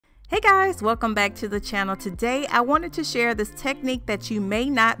Hey guys, welcome back to the channel. Today I wanted to share this technique that you may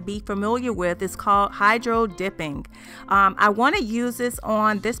not be familiar with. It's called hydro dipping. I want to use this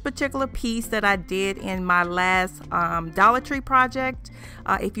on this particular piece that I did in my last Dollar Tree project.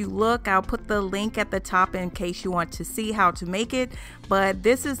 If you look, I'll put the link at the top in case you want to see how to make it. But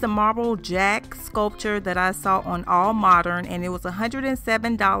this is the marble jack sculpture that I saw on All Modern, and it was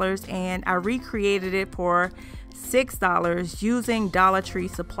 $107, and I recreated it for $6 using Dollar Tree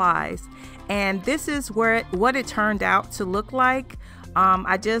supplies. And this is what it turned out to look like.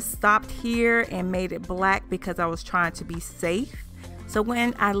 I just stopped here and made it black because I was trying to be safe. So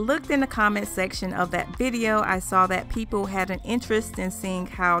when I looked in the comment section of that video, I saw that people had an interest in seeing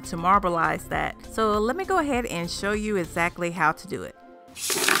how to marbleize that. So let me go ahead and show you exactly how to do it.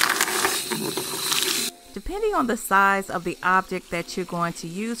 Depending on the size of the object that you're going to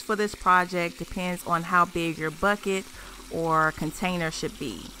use for this project depends on how big your bucket or container should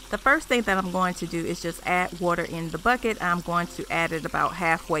be. The first thing that I'm going to do is just add water in the bucket. I'm going to add it about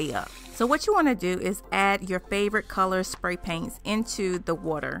halfway up. So what you want to do is add your favorite color spray paints into the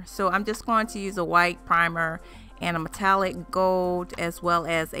water. So I'm just going to use a white primer and a metallic gold as well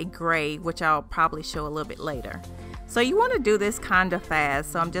as a gray, which I'll probably show a little bit later. So you want to do this kind of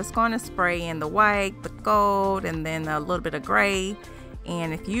fast. So I'm just going to spray in the white, the gold, and then a little bit of gray.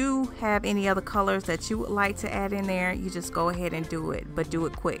 And if you have any other colors that you would like to add in there, you just go ahead and do it, but do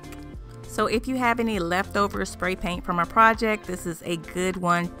it quick. So if you have any leftover spray paint from a project, this is a good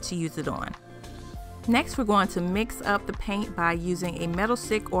one to use it on. Next, we're going to mix up the paint by using a metal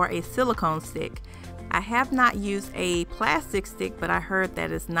stick or a silicone stick. I have not used a plastic stick, but I heard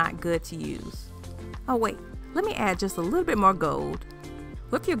that it's not good to use. Oh wait. Let me add just a little bit more gold.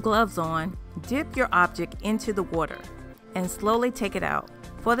 With your gloves on, dip your object into the water and slowly take it out.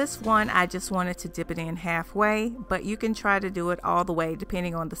 For this one, I just wanted to dip it in halfway, but you can try to do it all the way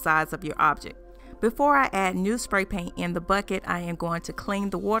depending on the size of your object. Before I add new spray paint in the bucket, I am going to clean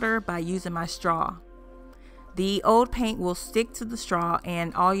the water by using my straw. The old paint will stick to the straw,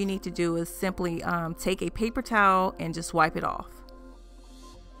 and all you need to do is simply take a paper towel and just wipe it off.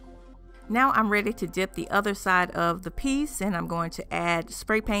 Now I'm ready to dip the other side of the piece, and I'm going to add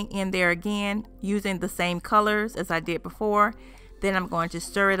spray paint in there again using the same colors as I did before. Then I'm going to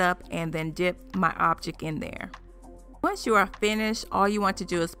stir it up and then dip my object in there. Once you are finished, all you want to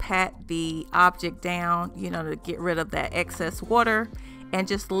do is pat the object down, to get rid of that excess water, and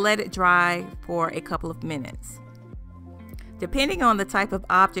just let it dry for a couple of minutes. Depending on the type of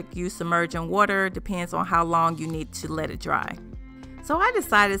object you submerge in water, depends on how long you need to let it dry. So I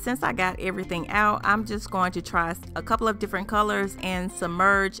decided, since I got everything out, I'm just going to try a couple of different colors and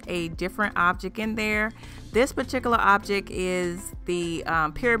submerge a different object in there. This particular object is the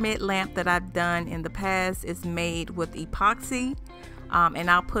pyramid lamp that I've done in the past. It's made with epoxy,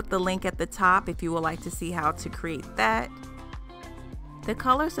 and I'll put the link at the top if you would like to see how to create that. The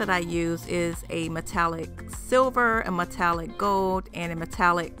colors that I use is a metallic silver, a metallic gold, and a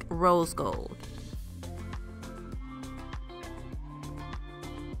metallic rose gold.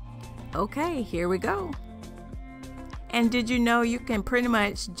 Okay, here we go. And did you know you can pretty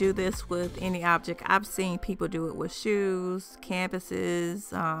much do this with any object? I've seen people do it with shoes,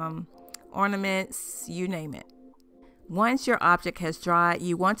 canvases, ornaments, you name it. Once your object has dried,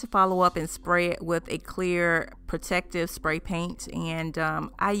 you want to follow up and spray it with a clear protective spray paint. And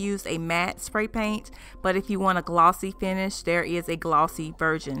I used a matte spray paint, but if you want a glossy finish, there is a glossy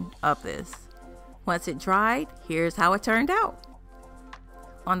version of this. Once it dried, here's how it turned out.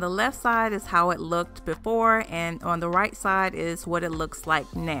 On the left side is how it looked before, and on the right side is what it looks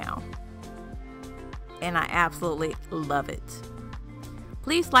like now. And I absolutely love it.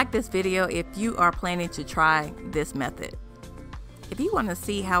 Please like this video if you are planning to try this method. If you want to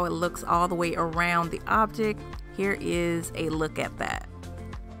see how it looks all the way around the object, here is a look at that.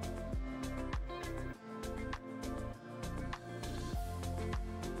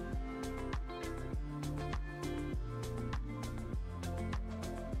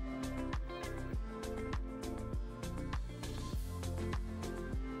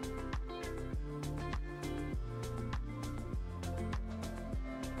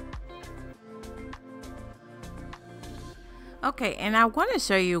 Okay, and I want to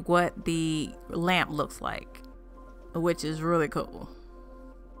show you what the lamp looks like, which is really cool.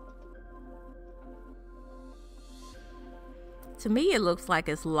 To me, it looks like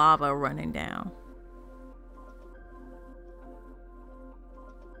it's lava running down.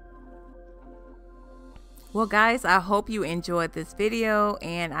 Well guys, I hope you enjoyed this video,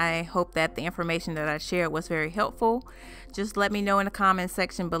 and I hope that the information that I shared was very helpful. Just let me know in the comment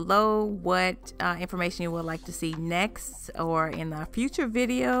section below what information you would like to see next or in a future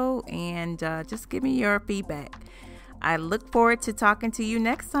video, and just give me your feedback. I look forward to talking to you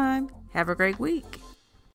next time. Have a great week.